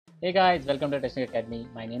Hey guys, welcome to Testing Academy.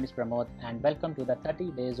 My name is Pramod and welcome to the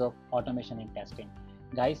 30 days of automation in testing.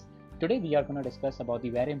 Guys, today we are going to discuss about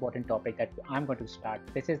the very important topic that I'm going to start.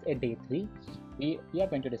 This is a day 3. We are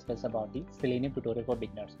going to discuss about the Selenium tutorial for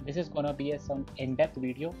beginners. This is going to be some in-depth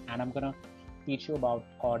video and I'm going to teach you about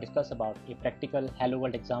or discuss about a practical hello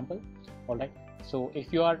world example. Alright, so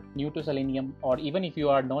if you are new to Selenium or even if you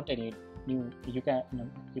are not any new, you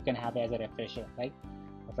can have it as a refresher, right?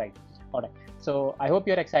 Right. All right. So I hope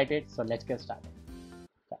you're excited. So let's get started.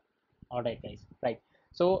 All right, guys. Right.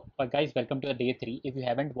 So, guys, welcome to the day 3. If you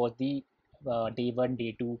haven't watched the day 1,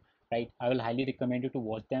 day 2, right, I will highly recommend you to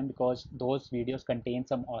watch them because those videos contain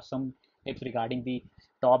some awesome tips regarding the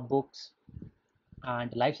top books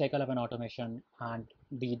and life cycle of an automation and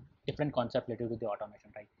the different concept related to the automation,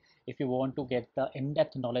 right? If you want to get the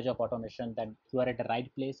in-depth knowledge of automation, then you are at the right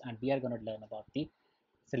place, and we are going to learn about the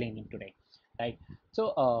Selenium today, right?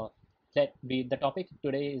 So the topic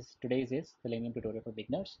today's is Selenium tutorial for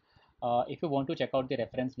beginners. If you want to check out the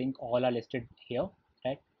reference link, all are listed here,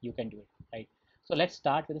 right? You can do it, right? So let's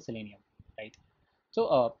start with the Selenium, right?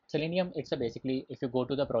 So Selenium, it's a basically if you go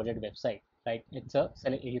to the project website, right?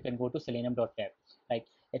 You can go to selenium.dev, right?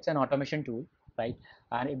 It's an automation tool, right?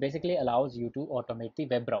 And it basically allows you to automate the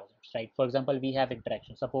web browsers, right? For example, we have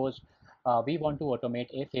interaction. Suppose we want to automate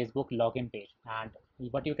a Facebook login page, and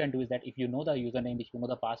what you can do is that if you know the username, if you know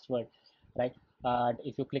the password, right?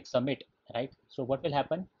 If you click submit, right? So what will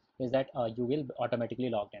happen is that you will automatically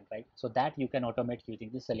logged in, right? So that you can automate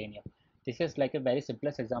using the Selenium. This is like a very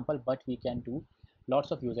simplest example, but we can do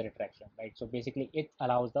lots of user interaction, right? So basically it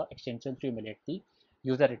allows the extension to emulate the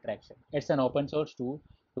user interaction. It's an open source tool.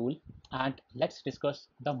 And let's discuss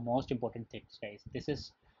the most important things, guys. This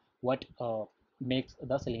is what makes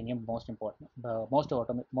the Selenium most important,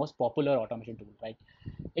 most popular automation tool, right?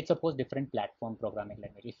 It supports different platform programming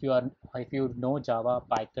language. If you know Java,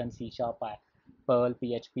 Python, C Sharp, Perl,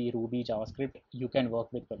 PHP, Ruby, JavaScript, you can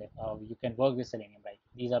work with Selenium, right?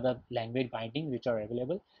 These are the language bindings which are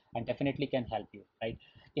available and definitely can help you, right?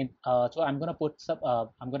 So I'm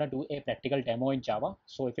gonna do a practical demo in Java.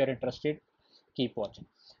 So if you're interested, keep watching,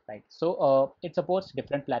 right? So it supports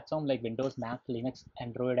different platforms like Windows, Mac, Linux,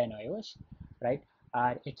 Android, and iOS, right?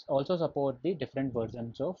 And it also supports the different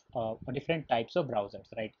versions of different types of browsers,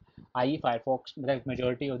 right? i.e. Firefox, like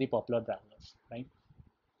majority of the popular browsers, right?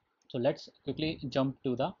 So let's quickly jump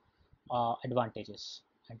to the advantages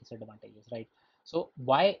and disadvantages, right? So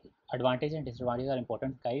why advantage and disadvantages are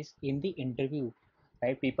important, guys? In the interview,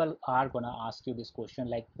 right, people are gonna ask you this question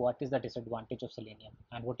like, what is the disadvantage of Selenium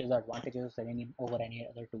and what is the advantages of Selenium over any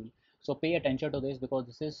other tool? So pay attention to this because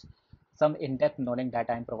this is some in-depth knowledge that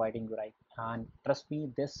I'm providing you, right? And trust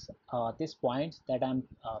me, these points that I'm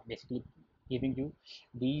basically giving you,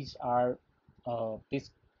 these are uh, these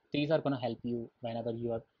these are gonna help you whenever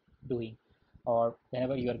you are doing or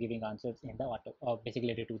whenever you are giving answers in the basically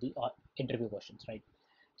related to the interview questions, right?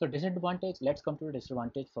 So disadvantage, let's come to the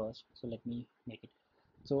disadvantage first. So let me make it.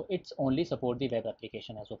 So it's only support the web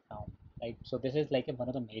application as of now, right? So this is like one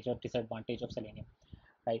of the major disadvantage of Selenium,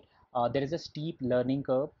 right? There is a steep learning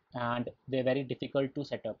curve and they're very difficult to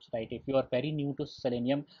set up, right? If you are very new to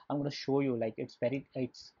Selenium, I'm going to show you like it's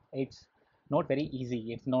not very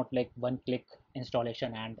easy. It's not like one click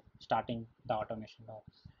installation and starting the automation. No,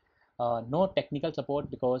 no technical support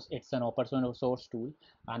because it's an open source tool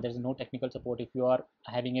and there's no technical support. If you are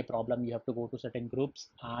having a problem, you have to go to certain groups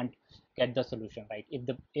and get the solution, right?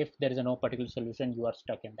 If there is no particular solution, you are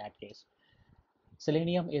stuck in that case.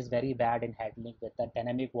 Selenium is very bad in handling with the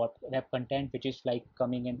dynamic web content, which is like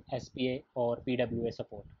coming in SPA or PWA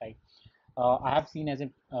support, right? I have seen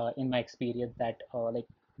in my experience that like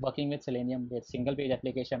working with Selenium with single page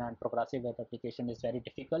application and progressive web application is very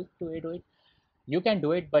difficult to do it. You can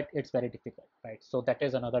do it, but it's very difficult, right? So that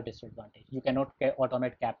is another disadvantage. You cannot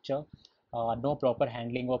automate capture, no proper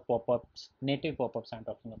handling of pop-ups, native pop-ups I'm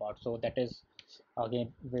talking about. So that is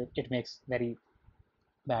again, it makes very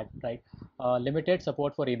bad, right? Limited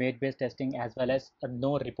support for image-based testing as well as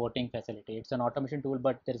no reporting facility. It's an automation tool,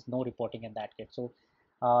 but there is no reporting in that case. So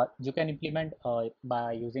you can implement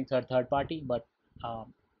by using third party, but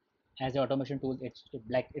um, as an automation tool, it's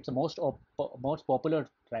the most popular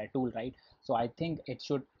tool, right? So I think it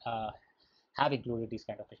should have included this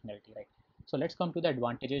kind of functionality, right? So let's come to the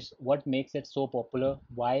advantages. What makes it so popular?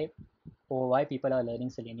 Why people are learning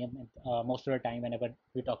Selenium? And, most of the time, whenever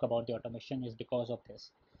we talk about the automation, is because of this,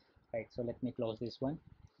 right? So let me close this one.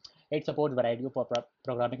 It supports variety of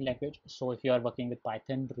programming language. So if you are working with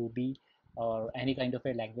Python, Ruby, or any kind of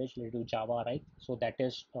a language related to Java, right? So that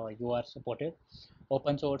is you are supported.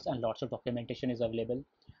 Open source and lots of documentation is available.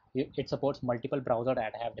 It supports multiple browser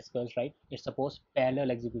that I have discussed, right? It supports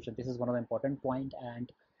parallel execution. This is one of the important point.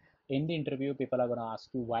 And in the interview, people are going to ask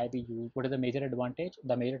you why we use, what is the major advantage?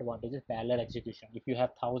 The major advantage is parallel execution. If you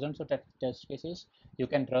have thousands of test cases, you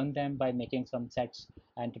can run them by making some sets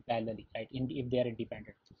and parallelly, right? If they are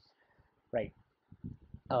independent, right?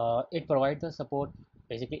 It provides the support.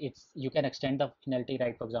 Basically, it's you can extend the functionality,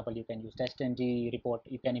 right? For example, you can use testng report.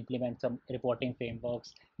 You can implement some reporting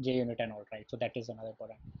frameworks, JUnit and all, right? So that is another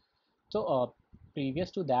important. So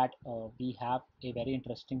previous to that, we have a very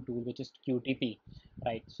interesting tool which is QTP,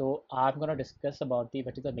 right? So I'm going to discuss about the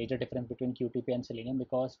what is the major difference between QTP and Selenium,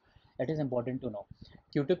 because it is important to know.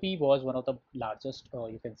 QTP was one of the largest,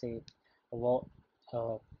 you can say, uh,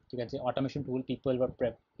 automation tool.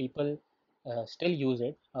 People still use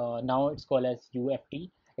it. Now it's called as UFT.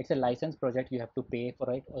 It's a license project. You have to pay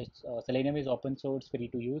for it. Selenium is open source, free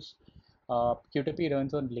to use. QTP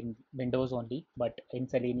runs on Windows only, but in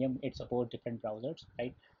Selenium it supports different browsers,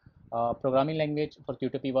 right? Programming language for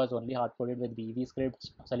QTP was only hard-coded with VB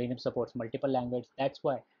scripts. Selenium supports multiple languages. That's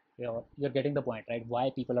why you're getting the point, right? Why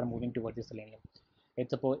people are moving towards the Selenium.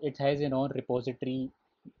 It has its own repository.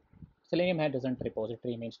 Selenium doesn't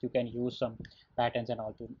repository, means you can use some patterns and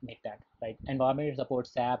all to make that, right? Environment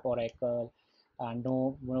supports SAP, Oracle, and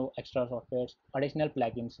no extra softwares. Additional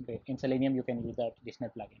plugins in Selenium, you can use that additional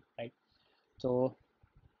plugin, right? So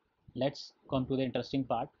let's come to the interesting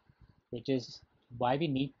part, which is why we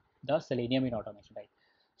need the Selenium in automation, right?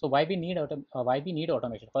 So why we need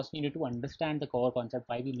automation? First, you need to understand the core concept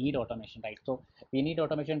why we need automation, right? So we need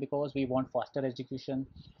automation because we want faster execution,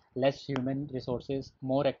 less human resources,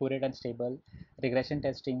 more accurate and stable, regression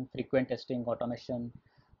testing, frequent testing, automation.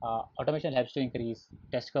 Automation helps to increase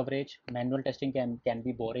test coverage. Manual testing can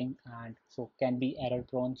be boring and so can be error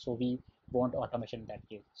prone. So we want automation in that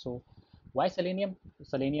case. So why Selenium?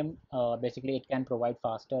 Selenium basically it can provide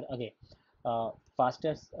faster again,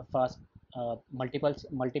 faster fast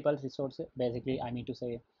multiple resources. Basically, I mean to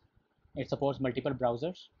say it supports multiple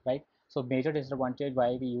browsers, right? So major disadvantage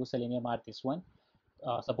why we use Selenium are this one.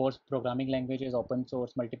 Supports programming languages, open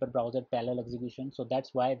source, multiple browser, parallel execution. So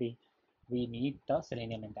that's why we need the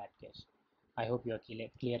Selenium in that case. I hope you're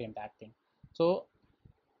clear in that thing. So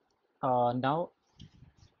now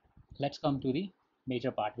let's come to the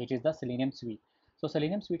major part, which is the Selenium Suite. So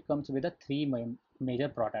Selenium Suite comes with the three major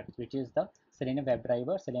products, which is the Selenium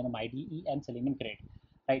WebDriver, Selenium IDE, and Selenium Grid.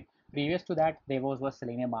 Right. Previous to that, there was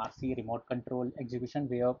Selenium RC remote control execution,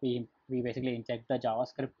 where we basically inject the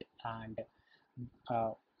JavaScript and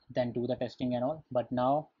uh, then do the testing and all. But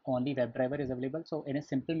now only WebDriver is available. So in a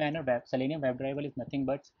simple manner, Selenium WebDriver is nothing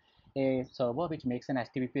but a server which makes an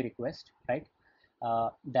HTTP request, right?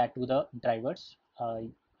 That to the drivers,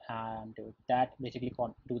 and that basically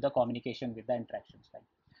do the communication with the interactions, right?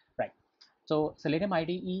 Right. So Selenium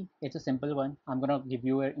IDE, it's a simple one. I'm gonna give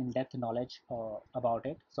you an in-depth knowledge about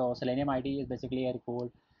it. So Selenium IDE is basically a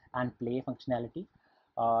record and play functionality.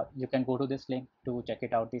 You can go to this link to check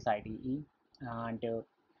it out, this IDE. And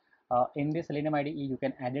in the Selenium IDE, you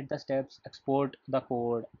can edit the steps, export the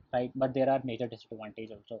code, right? But there are major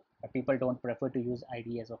disadvantages also. People don't prefer to use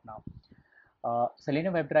IDE as of now.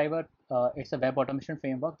 Selenium WebDriver, it's a web automation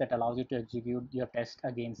framework that allows you to execute your test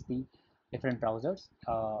against the different browsers.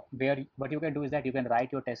 Where what you can do is that you can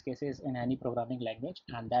write your test cases in any programming language,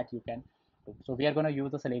 and that you can do. So we are going to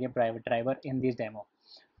use the Selenium driver in this demo,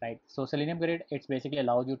 right? So Selenium Grid, it's basically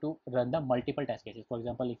allows you to run the multiple test cases. For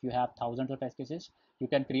example, if you have thousands of test cases, you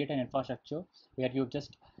can create an infrastructure where you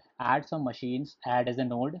just add some machines, add as a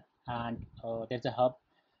node, and there's a hub.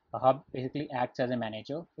 A hub basically acts as a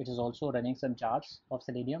manager. It is also running some jars of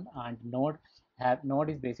Selenium, and Node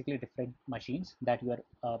is basically different machines that you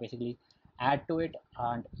are basically add to it,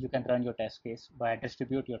 and you can run your test case by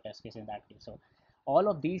distribute your test case in that case. So all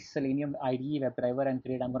of these Selenium IDE, WebDriver, and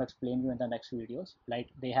Grid, I'm going to explain you in the next videos. Like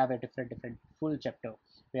they have a different full chapter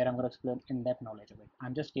where I'm going to explain in-depth knowledge of it.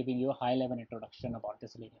 I'm just giving you a high-level introduction about the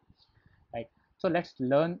Selenium, right? So let's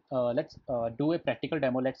learn. Let's do a practical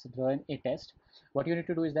demo. Let's run a test. What you need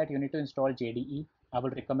to do is that you need to install JDE. I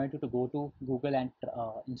would recommend you to go to Google and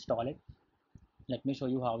install it. Let me show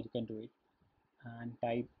you how you can do it. And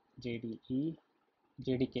type JDE,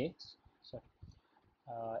 JDK, sorry,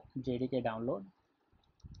 JDK download,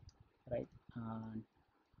 right? And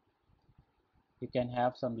you can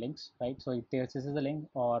have some links, right? So if this is a link,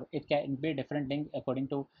 or it can be a different link according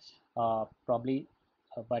to probably,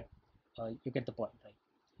 but you get the point,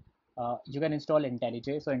 right? You can install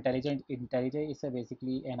IntelliJ. So IntelliJ is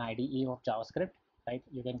basically an IDE of JavaScript, right?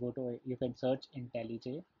 You can you can search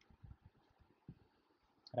IntelliJ,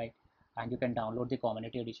 right? And you can download the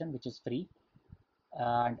community edition, which is free.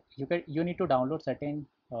 And you need to download certain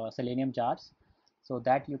Selenium jars. So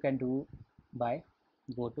that you can do by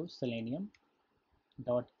go to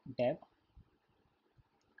selenium.dev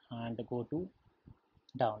and go to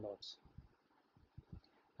downloads,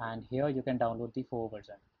 and here you can download the 4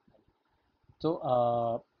 version.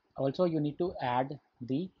 So also you need to add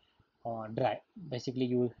the drive. Basically,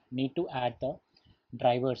 you need to add the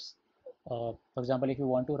drivers. For example, if you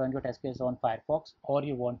want to run your test case on Firefox, or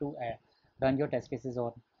you want to run your test cases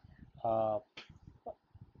on uh,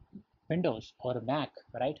 Windows or Mac,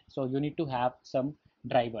 right? So you need to have some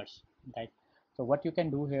drivers, right? So what you can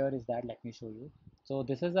do here is that, let me show you. So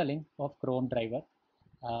this is a link of Chrome driver,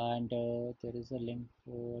 and there is a link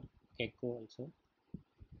for Gecko also,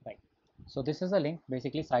 right? So this is a link,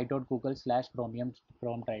 basically site.google/chromium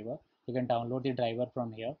Chrome driver. You can download the driver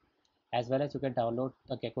from here, as well as you can download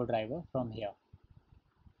the Gecko driver from here.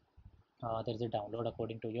 There is a download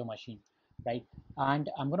according to your machine, right? And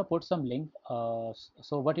I'm going to put some link.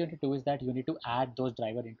 So what you need to do is that you need to add those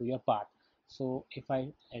driver into your path. So if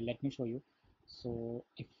I let me show you. So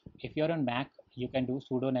if you're on Mac, you can do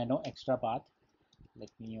sudo nano extra path. Let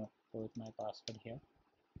me put my password here,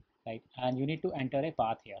 right? And you need to enter a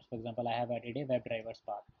path here. For example, I have added a web drivers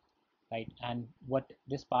path, right? And what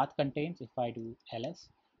this path contains, if I do ls,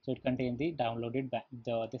 so it contains the downloaded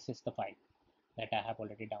this is the file that I have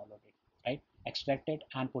already downloaded, right? Extract it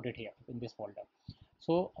and put it here in this folder.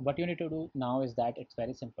 So what you need to do now is that it's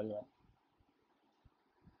very simple one,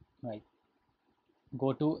 right?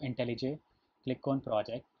 Go to IntelliJ, click on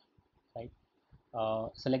project, right?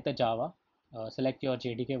 Select the Java, select your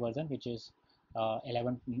JDK version, which is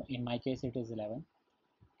 11. In my case, it is 11.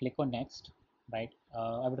 Click on next, right?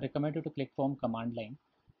 I would recommend you to click from command line.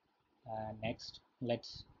 Next,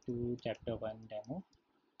 let's do chapter 1 demo,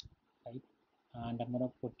 right? And I'm gonna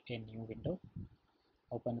put a new window,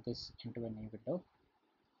 open this into a new window,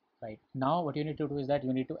 right? Now what you need to do is that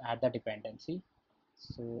you need to add the dependency.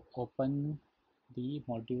 So open the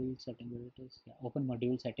module setting, where it is, yeah, open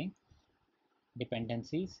module setting,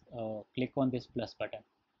 dependencies, click on this plus button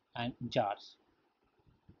and jars,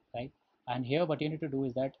 right? And here what you need to do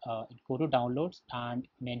is that go to downloads and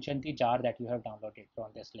mention the jar that you have downloaded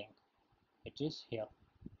from this link, which is here,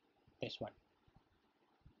 this one,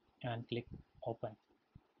 and click open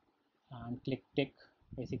and click tick,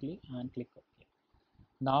 basically, and click OK.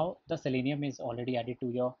 Now the Selenium is already added to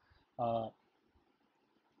your uh,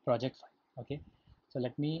 project file. Okay, so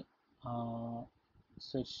let me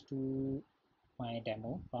switch to my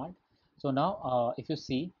demo part. So now if you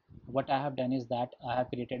see, what I have done is that I have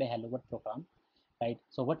created a hello world program, right?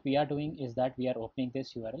 So what we are doing is that we are opening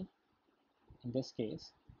this URL, in this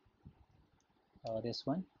case this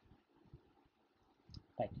one,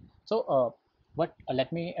 right? So what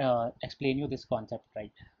let me explain you this concept,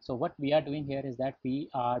 right? So what we are doing here is that we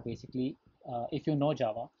are basically if you know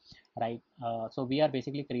Java, right? So we are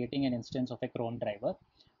basically creating an instance of a cron driver.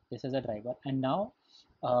 This is a driver, and now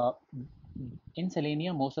uh, in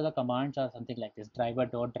Selenium most of the commands are something like this: driver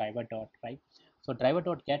dot, right? So driver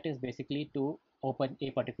dot get is basically to open a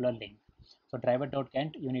particular link. So driver dot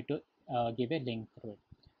get, you need to give a link through it.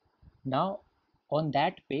 Now on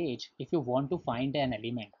that page, if you want to find an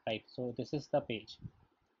element, right? So this is the page.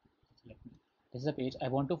 This is the page. I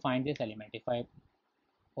want to find this element. If I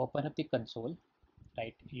open up the console,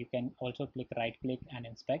 right, you can also click right click and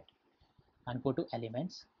inspect and go to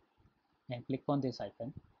elements and click on this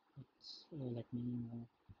icon. Let me move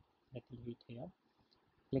a little bit here.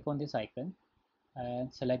 Click on this icon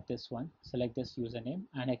and select this one. Select this username,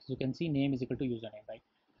 and as you can see, name is equal to username, right?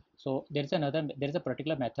 So there is a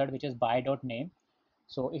particular method which is by.name.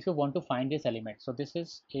 So if you want to find this element, so this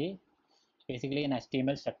is a basically an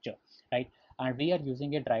HTML structure, right? And we are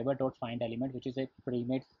using a driver.find element, which is a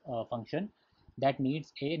pre-made function that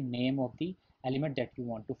needs a name of the element that you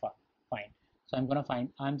want to find. So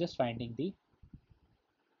I'm just finding the,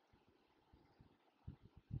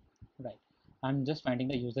 right, I'm just finding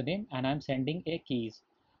the username and I'm sending a keys.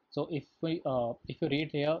 So if you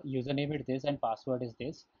read here, username is this and password is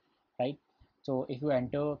this, right? So if you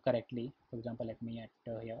enter correctly, for example, let me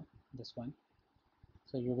enter here this one.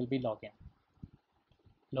 So you will be log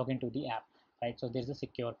into the app, right? So there's a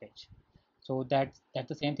secure page. So that's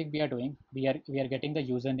the same thing we are doing. We are getting the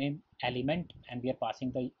username element and we are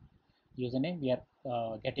passing the username. We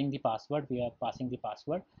are getting the password. We are passing the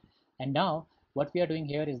password. And now what we are doing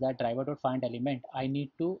here is that driver.find element. I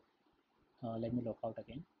need to let me log out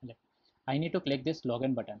again. I need to click this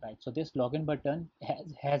login button, right? So this login button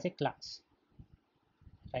has a class,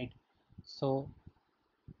 right? So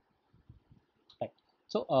right.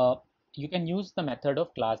 So you can use the method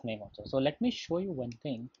of class name also. So let me show you one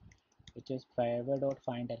thing, which is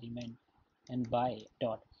driver.find element, and by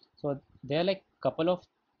dot. So there are like couple of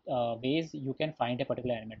ways you can find a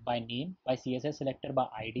particular element: by name, by CSS selector, by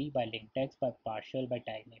ID, by link text, by partial, by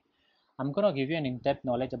tag name. I'm gonna give you an in-depth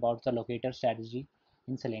knowledge about the locator strategy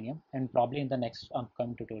in Selenium and probably in the next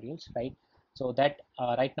upcoming tutorials, right? So that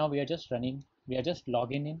right now we are just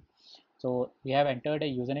logging in. So we have entered a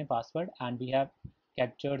username password and we have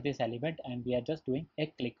captured this element and we are just doing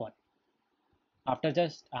a click on. After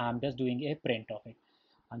just I'm just doing a print of it.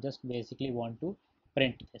 I just basically want to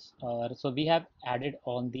print this. So we have added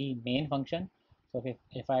on the main function. So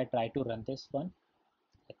if I try to run this one,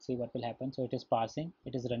 let's see what will happen. So it is parsing,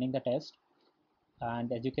 it is running the test,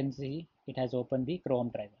 and as you can see, it has opened the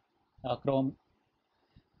Chrome driver, Chrome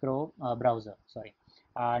browser, sorry,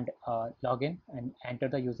 and log in and enter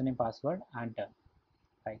the username password and done.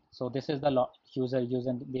 Right. So this is the user.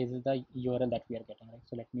 This is the URL that we are getting. Right.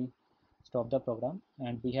 So let me stop the program,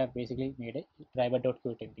 and we have basically made a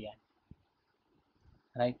driver.quit in the end.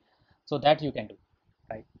 Right. So that you can do.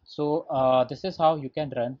 Right. So this is how you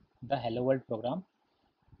can run the Hello World program,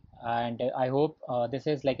 and I hope this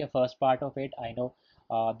is like a first part of it. I know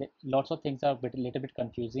lots of things are a little bit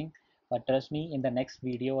confusing, but trust me, in the next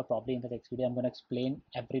video or probably in the next video, I'm going to explain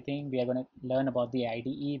everything. We are going to learn about the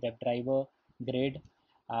IDE, WebDriver, Grid,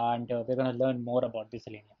 and we're going to learn more about this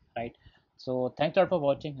Selenium, right? So thanks a lot for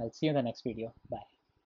watching. I'll see you in the next video. Bye.